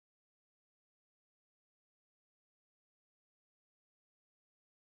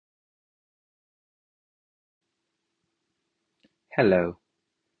Hello,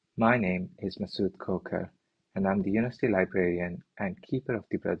 my name is Masud Khokhar, and I'm the University Librarian and Keeper of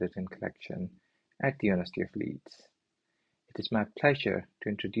the Brotherton Collection at the University of Leeds. It is my pleasure to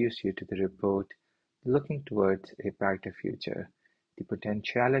introduce you to the report Looking Towards a Brighter Future, the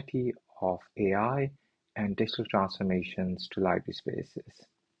Potentiality of AI and Digital Transformations to Library Spaces.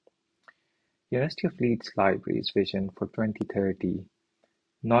 University of Leeds Library's vision for 2030,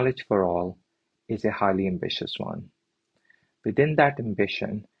 Knowledge for All, is a highly ambitious one. Within that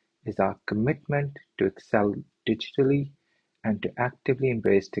ambition is our commitment to excel digitally and to actively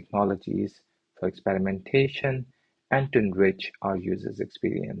embrace technologies for experimentation and to enrich our users'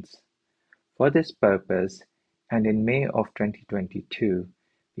 experience. For this purpose, and in May of 2022,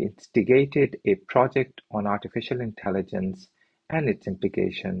 we instigated a project on artificial intelligence and its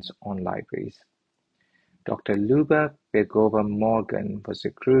implications on libraries. Dr. Luba Pirgova-Morgan was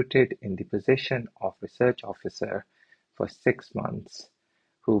recruited in the position of research officer for 6 months,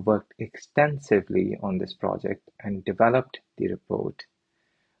 who worked extensively on this project and developed the report.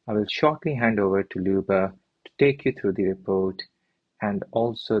 I will shortly hand over to Luba to take you through the report and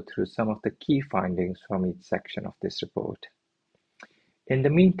also through some of the key findings from each section of this report. In the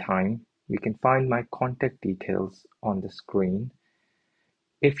meantime, you can find my contact details on the screen.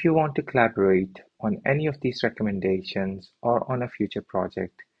 If you want to collaborate on any of these recommendations or on a future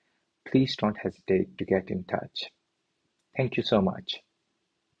project, please don't hesitate to get in touch. Thank you so much.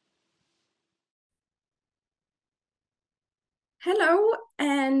 Hello,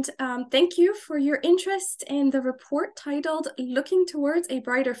 and thank you for your interest in the report titled Looking Towards a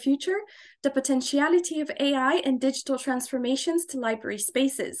Brighter Future, the Potentiality of AI and Digital Transformations to Library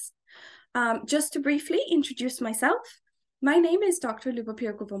Spaces. Just to briefly introduce myself, my name is Dr. Luba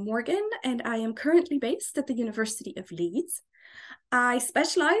Pirgova-Morgan, and I am currently based at the University of Leeds. I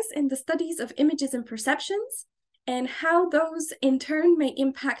specialize in the studies of images and perceptions, and how those in turn may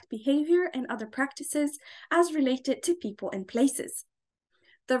impact behavior and other practices as related to people and places.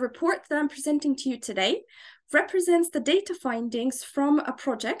 The report that I'm presenting to you today represents the data findings from a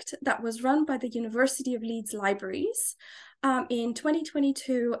project that was run by the University of Leeds Libraries in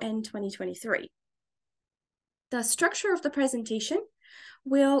 2022 and 2023. The structure of the presentation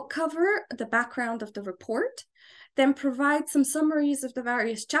will cover the background of the report, then provide some summaries of the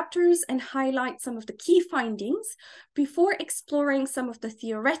various chapters and highlight some of the key findings before exploring some of the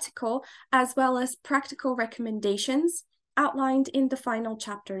theoretical as well as practical recommendations outlined in the final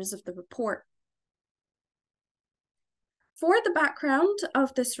chapters of the report. For the background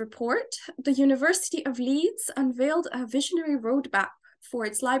of this report, the University of Leeds unveiled a visionary roadmap for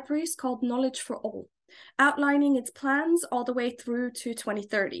its libraries called Knowledge for All, outlining its plans all the way through to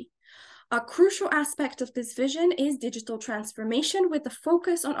 2030. A crucial aspect of this vision is digital transformation with a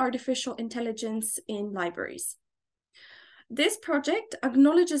focus on artificial intelligence in libraries. This project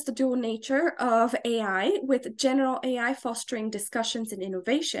acknowledges the dual nature of AI, with general AI fostering discussions and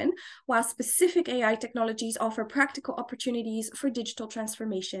innovation, while specific AI technologies offer practical opportunities for digital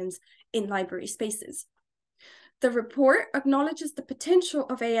transformations in library spaces. The report acknowledges the potential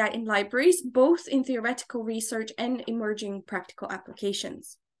of AI in libraries, both in theoretical research and emerging practical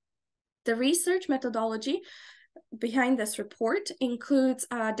applications. The research methodology behind this report includes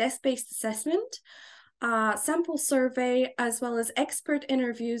desk-based assessment, sample survey, as well as expert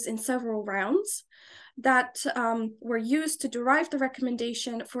interviews in several rounds that were used to derive the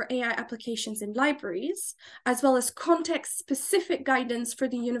recommendation for AI applications in libraries, as well as context-specific guidance for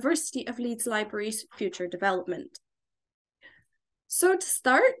the University of Leeds Libraries' future development. So to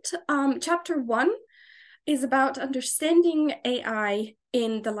start, Chapter 1 is about understanding AI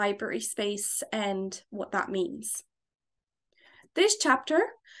in the library space and what that means. This chapter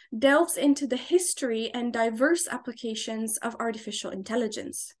delves into the history and diverse applications of artificial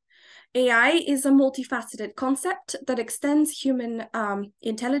intelligence. AI is a multifaceted concept that extends human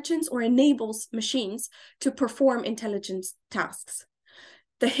intelligence or enables machines to perform intelligence tasks.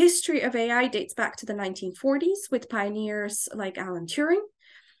 The history of AI dates back to the 1940s with pioneers like Alan Turing.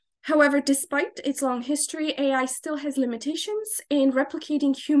 However, despite its long history, AI still has limitations in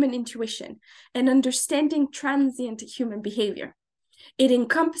replicating human intuition and understanding transient human behavior. It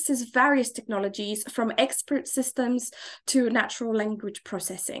encompasses various technologies from expert systems to natural language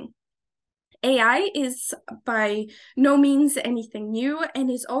processing. AI is by no means anything new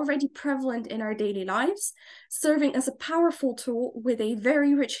and is already prevalent in our daily lives, serving as a powerful tool with a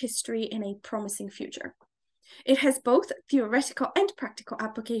very rich history and a promising future. It has both theoretical and practical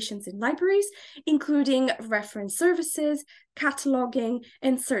applications in libraries, including reference services, cataloging,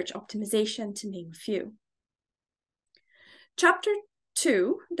 and search optimization, to name a few. Chapter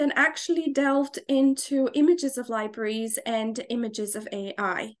 2 then actually delved into images of libraries and images of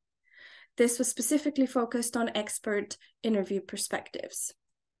AI. This was specifically focused on expert interview perspectives.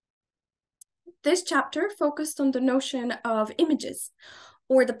 This chapter focused on the notion of images,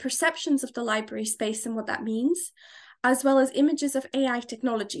 or the perceptions of the library space and what that means, as well as images of AI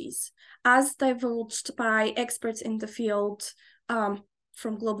technologies, as divulged by experts in the field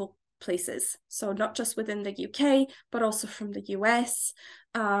from global places. So not just within the UK, but also from the US,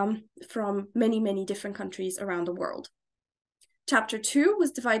 from many, many different countries around the world. Chapter 2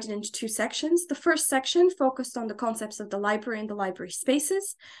 was divided into 2 sections. The first section focused on the concepts of the library and the library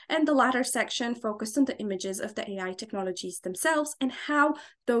spaces, and the latter section focused on the images of the AI technologies themselves and how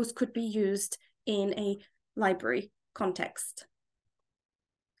those could be used in a library context.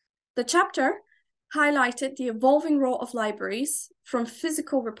 The chapter highlighted the evolving role of libraries from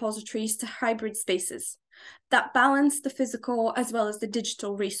physical repositories to hybrid spaces that balance the physical as well as the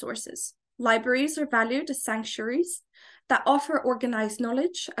digital resources. Libraries are valued as sanctuaries that offer organized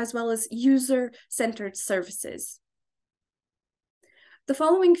knowledge as well as user-centered services. The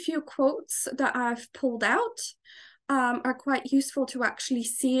following few quotes that I've pulled out are quite useful to actually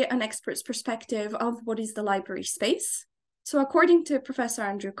see an expert's perspective of what is the library space. So according to Professor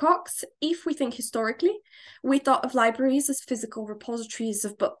Andrew Cox, if we think historically, we thought of libraries as physical repositories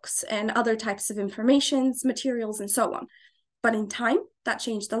of books and other types of informations, materials, and so on. But in time, that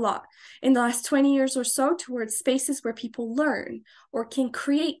changed a lot. In the last 20 years or so, towards spaces where people learn or can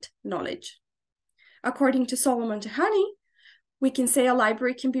create knowledge. According to Solomon Tahani, we can say a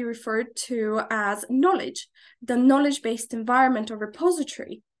library can be referred to as knowledge, the knowledge-based environment or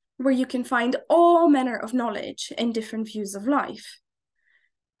repository, where you can find all manner of knowledge and different views of life.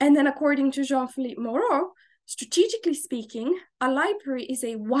 And then according to Jean-Philippe Moreau, strategically speaking, a library is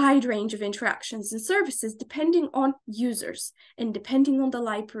a wide range of interactions and services depending on users and depending on the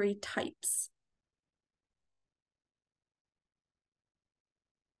library types.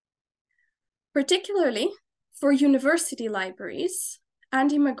 Particularly for university libraries,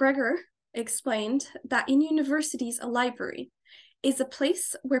 Andy McGregor explained that in universities, a library is a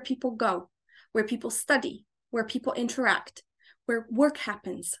place where people go, where people study, where people interact, where work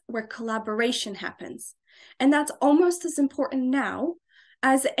happens, where collaboration happens. And that's almost as important now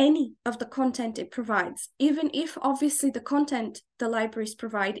as any of the content it provides, even if obviously the content the libraries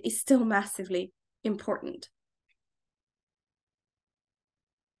provide is still massively important.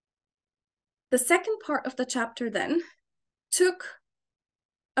 The second part of the chapter then took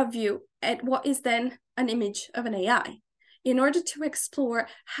a view at what is then an image of an AI in order to explore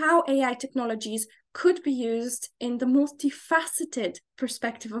how AI technologies could be used in the multifaceted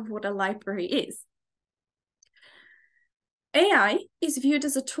perspective of what a library is. AI is viewed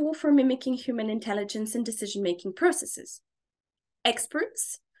as a tool for mimicking human intelligence and decision-making processes.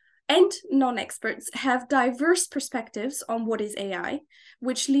 Experts and non-experts have diverse perspectives on what is AI,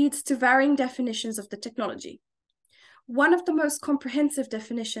 which leads to varying definitions of the technology. One of the most comprehensive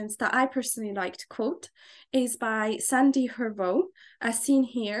definitions that I personally like to quote is by Sandy Herveau, as seen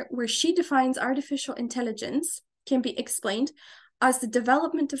here, where she defines artificial intelligence can be explained as the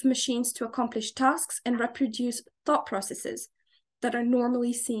development of machines to accomplish tasks and reproduce thought processes that are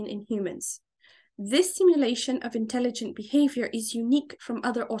normally seen in humans. This simulation of intelligent behavior is unique from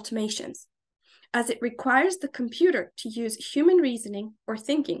other automations, as it requires the computer to use human reasoning or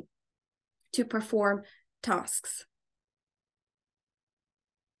thinking to perform tasks.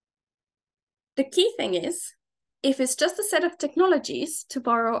 The key thing is, if it's just a set of technologies, to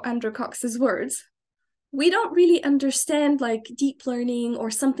borrow Andrew Cox's words, we don't really understand like deep learning or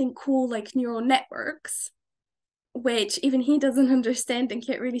something cool like neural networks, which even he doesn't understand and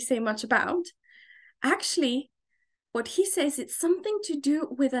can't really say much about. Actually, what he says, it's something to do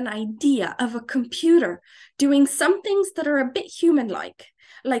with an idea of a computer doing some things that are a bit human-like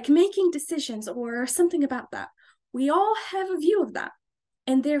making decisions or something about that. We all have a view of that,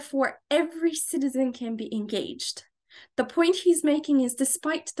 and therefore every citizen can be engaged. The point he's making is,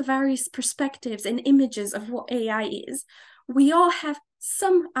 despite the various perspectives and images of what AI is, we all have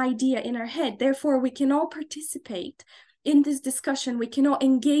some idea in our head. Therefore, we can all participate in this discussion. We can all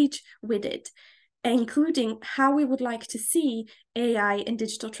engage with it, including how we would like to see AI and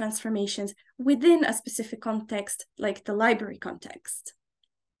digital transformations within a specific context, like the library context.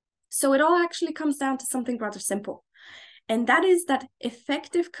 So it all actually comes down to something rather simple, and that is that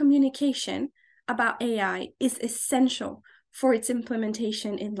effective communication about AI is essential for its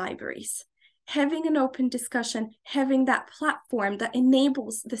implementation in libraries. Having an open discussion, having that platform that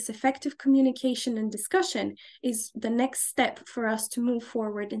enables this effective communication and discussion is the next step for us to move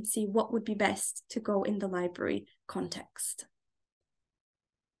forward and see what would be best to go in the library context.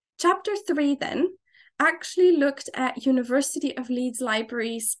 Chapter 3 then actually looked at University of Leeds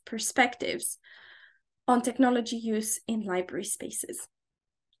Libraries' perspectives on technology use in library spaces.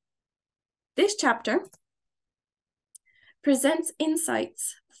 This chapter presents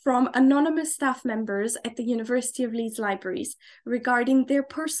insights from anonymous staff members at the University of Leeds Libraries regarding their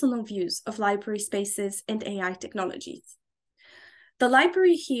personal views of library spaces and AI technologies. The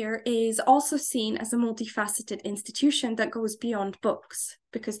library here is also seen as a multifaceted institution that goes beyond books,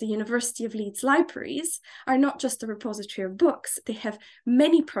 because the University of Leeds Libraries are not just a repository of books, they have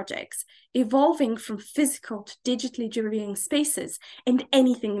many projects evolving from physical to digitally driven spaces and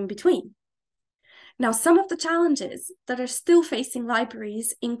anything in between. Now, some of the challenges that are still facing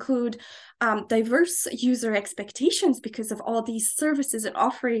libraries include diverse user expectations because of all these services and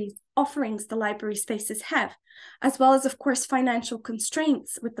offerings the library spaces have, as well as, of course, financial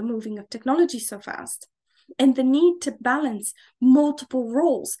constraints with the moving of technology so fast, and the need to balance multiple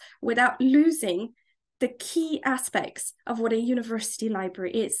roles without losing the key aspects of what a university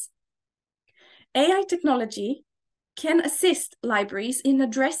library is. AI technology can assist libraries in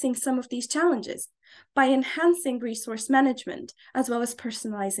addressing some of these challenges by enhancing resource management as well as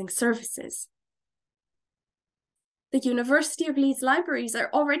personalizing services. The University of Leeds Libraries are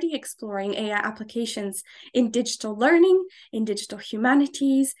already exploring AI applications in digital learning, in digital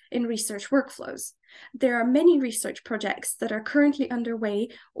humanities, in research workflows. There are many research projects that are currently underway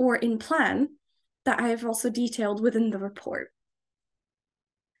or in plan that I have also detailed within the report.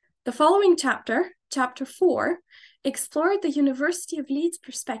 The following chapter, Chapter 4, explored the University of Leeds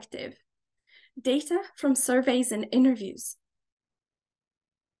perspective, data from surveys and interviews.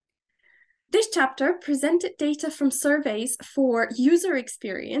 This chapter presented data from surveys for user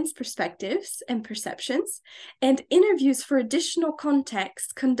experience perspectives and perceptions, and interviews for additional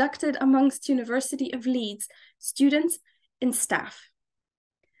context conducted amongst University of Leeds students and staff.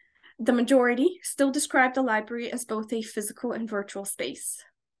 The majority still describe the library as both a physical and virtual space.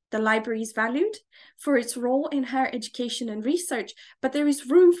 The library is valued for its role in higher education and research, but there is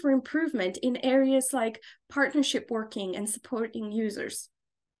room for improvement in areas like partnership working and supporting users.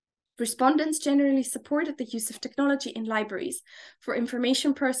 Respondents generally supported the use of technology in libraries for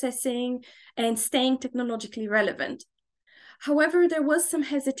information processing and staying technologically relevant. However, there was some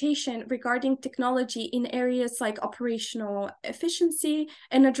hesitation regarding technology in areas like operational efficiency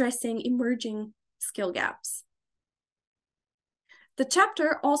and addressing emerging skill gaps. The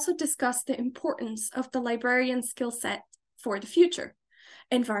chapter also discussed the importance of the librarian skill set for the future,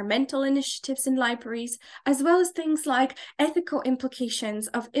 environmental initiatives in libraries, as well as things like ethical implications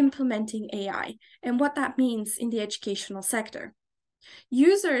of implementing AI and what that means in the educational sector.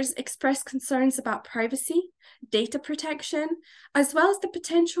 Users expressed concerns about privacy, data protection, as well as the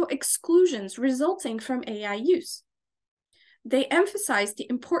potential exclusions resulting from AI use. They emphasized the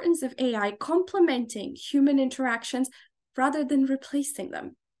importance of AI complementing human interactions rather than replacing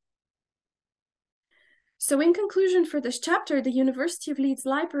them. So in conclusion for this chapter, the University of Leeds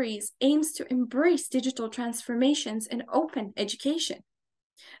Libraries aims to embrace digital transformations in open education.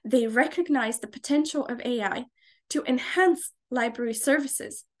 They recognize the potential of AI to enhance library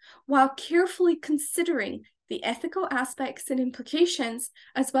services while carefully considering the ethical aspects and implications,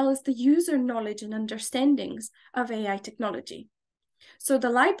 as well as the user knowledge and understandings of AI technology. So the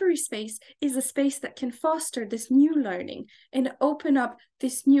library space is a space that can foster this new learning and open up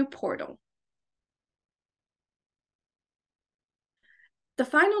this new portal. The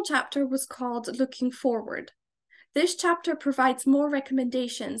final chapter was called Looking Forward. This chapter provides more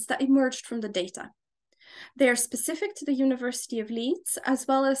recommendations that emerged from the data. They are specific to the University of Leeds, as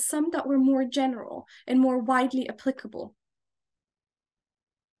well as some that were more general and more widely applicable.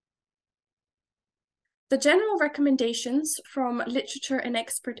 The general recommendations from literature and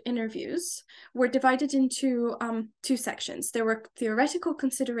expert interviews were divided into two sections. There were theoretical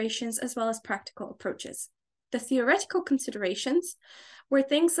considerations as well as practical approaches. The theoretical considerations were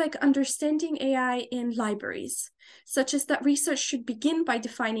things like understanding AI in libraries, such as that research should begin by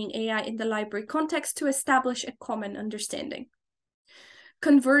defining AI in the library context to establish a common understanding.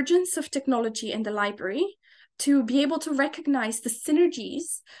 Convergence of technology in the library, to be able to recognize the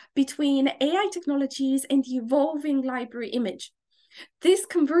synergies between AI technologies and the evolving library image. This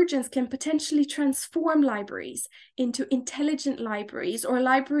convergence can potentially transform libraries into intelligent libraries or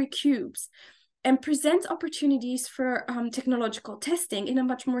library cubes and present opportunities for technological testing in a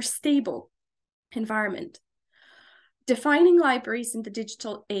much more stable environment. Defining libraries in the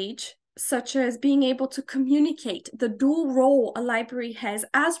digital age, such as being able to communicate the dual role a library has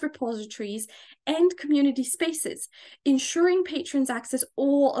as repositories and community spaces, ensuring patrons access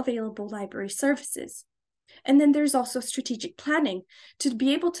all available library services. And then there's also strategic planning to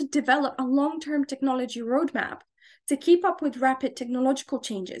be able to develop a long-term technology roadmap to keep up with rapid technological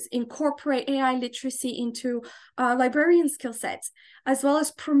changes, incorporate AI literacy into librarian skill sets, as well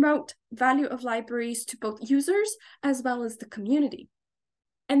as promote value of libraries to both users as well as the community.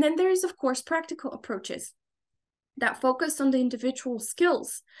 And then there is, of course, practical approaches that focus on the individual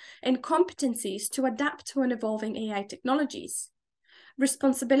skills and competencies to adapt to an evolving AI technologies.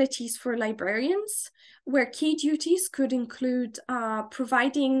 Responsibilities for librarians, where key duties could include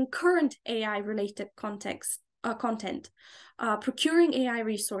providing current AI-related content, procuring AI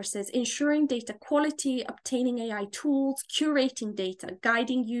resources, ensuring data quality, obtaining AI tools, curating data,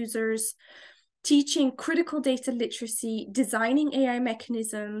 guiding users, teaching critical data literacy, designing AI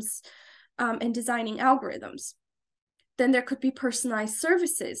mechanisms, and designing algorithms. Then there could be personalized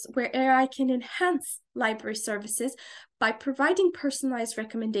services where AI can enhance library services by providing personalized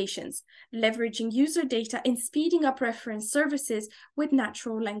recommendations, leveraging user data, and speeding up reference services with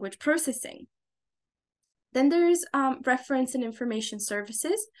natural language processing. Then there is reference and information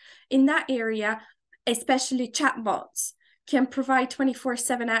services. In that area, especially chatbots can provide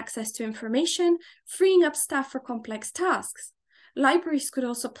 24/7 access to information, freeing up staff for complex tasks. Libraries could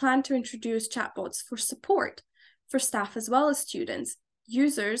also plan to introduce chatbots for support for staff as well as students,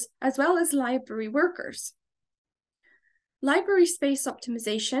 users, as well as library workers. Library space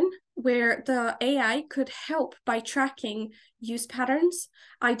optimization, where the AI could help by tracking use patterns,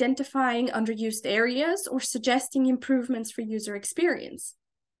 identifying underused areas, or suggesting improvements for user experience.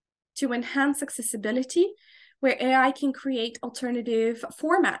 To enhance accessibility, where AI can create alternative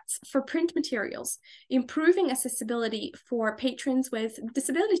formats for print materials, improving accessibility for patrons with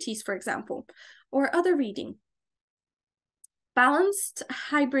disabilities, for example, or other reading. Balanced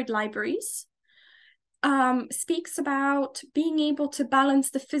hybrid libraries speaks about being able to balance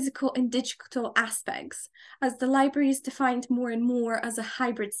the physical and digital aspects, as the library is defined more and more as a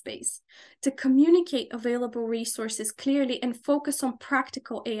hybrid space to communicate available resources clearly and focus on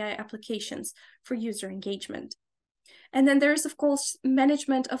practical AI applications for user engagement. And then there's, of course,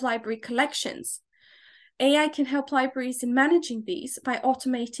 management of library collections. AI can help libraries in managing these by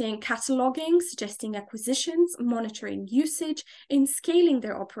automating cataloging, suggesting acquisitions, monitoring usage, and scaling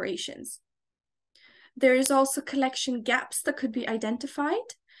their operations. There is also collection gaps that could be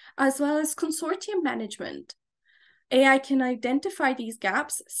identified, as well as consortium management. AI can identify these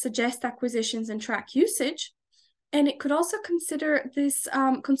gaps, suggest acquisitions, and track usage, and it could also consider this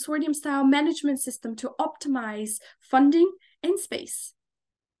consortium-style management system to optimize funding and space.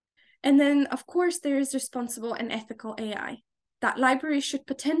 And then, of course, there is responsible and ethical AI, that libraries should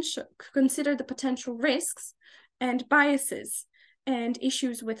consider the potential risks and biases and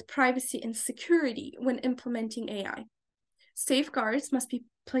issues with privacy and security when implementing AI. Safeguards must be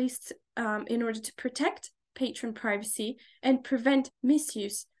placed in order to protect patron privacy and prevent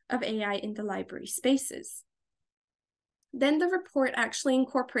misuse of AI in the library spaces. Then the report actually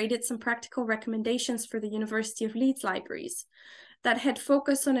incorporated some practical recommendations for the University of Leeds libraries that had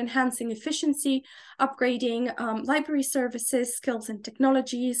focused on enhancing efficiency, upgrading library services, skills and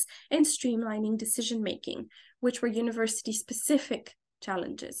technologies, and streamlining decision-making, which were university-specific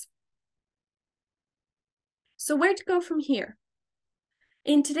challenges. So where to go from here?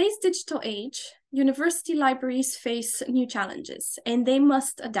 In today's digital age, university libraries face new challenges, and they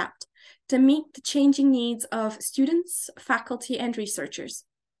must adapt to meet the changing needs of students, faculty, and researchers.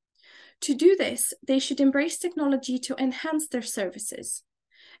 To do this, they should embrace technology to enhance their services.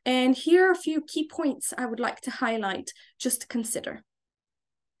 And here are a few key points I would like to highlight just to consider.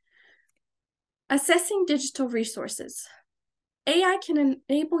 Assessing digital resources. AI can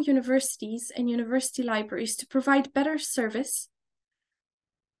enable universities and university libraries to provide better service,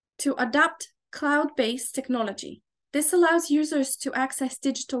 to adapt cloud-based technology. This allows users to access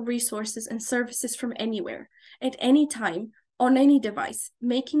digital resources and services from anywhere, at any time, on any device,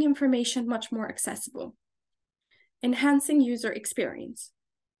 making information much more accessible. Enhancing user experience.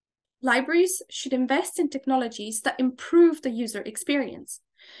 Libraries should invest in technologies that improve the user experience.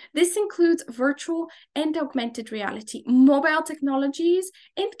 This includes virtual and augmented reality, mobile technologies,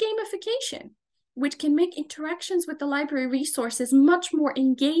 and gamification, which can make interactions with the library resources much more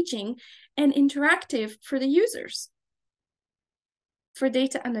engaging and interactive for the users. For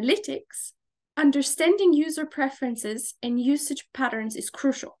data analytics, understanding user preferences and usage patterns is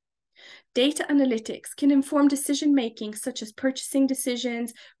crucial. Data analytics can inform decision-making, such as purchasing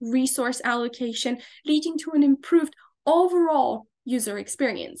decisions, resource allocation, leading to an improved overall user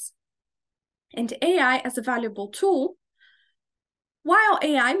experience. And AI as a valuable tool, while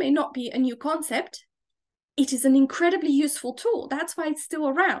AI may not be a new concept, It is an incredibly useful tool. That's why it's still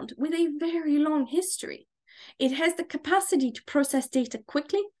around, with a very long history. It has the capacity to process data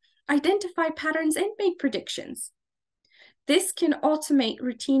quickly, identify patterns, and make predictions. This can automate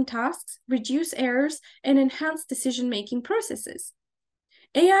routine tasks, reduce errors, and enhance decision-making processes.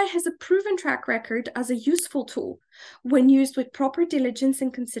 AI has a proven track record as a useful tool when used with proper diligence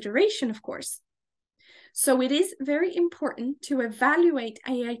and consideration, of course. So it is very important to evaluate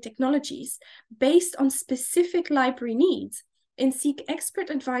AI technologies based on specific library needs and seek expert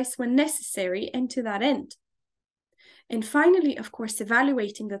advice when necessary and to that end. And finally, of course,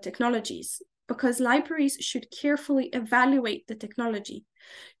 evaluating the technologies, because libraries should carefully evaluate the technology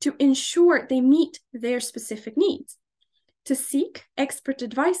to ensure they meet their specific needs, to seek expert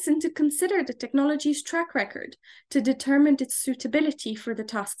advice and to consider the technology's track record to determine its suitability for the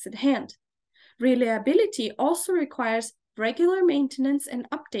tasks at hand. Reliability also requires regular maintenance and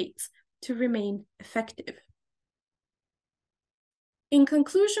updates to remain effective. In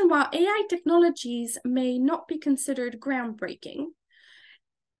conclusion, while AI technologies may not be considered groundbreaking,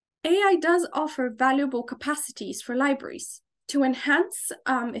 AI does offer valuable capacities for libraries to enhance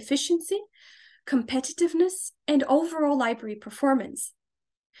efficiency, competitiveness, and overall library performance.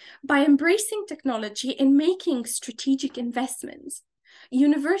 By embracing technology and making strategic investments,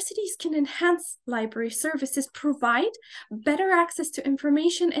 universities can enhance library services, provide better access to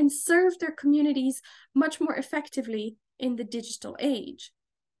information, and serve their communities much more effectively in the digital age.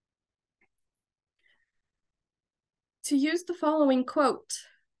 To use the following quote,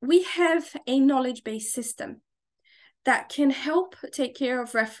 we have a knowledge-based system that can help take care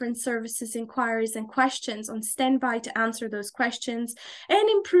of reference services, inquiries, and questions on standby to answer those questions and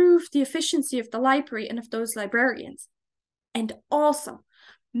improve the efficiency of the library and of those librarians, and also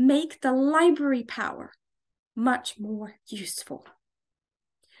make the library power much more useful.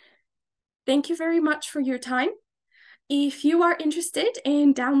 Thank you very much for your time. If you are interested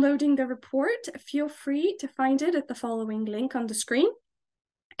in downloading the report, feel free to find it at the following link on the screen.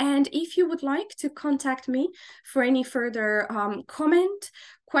 And if you would like to contact me for any further comment,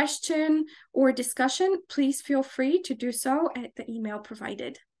 question, or discussion, please feel free to do so at the email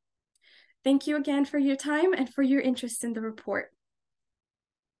provided. Thank you again for your time and for your interest in the report.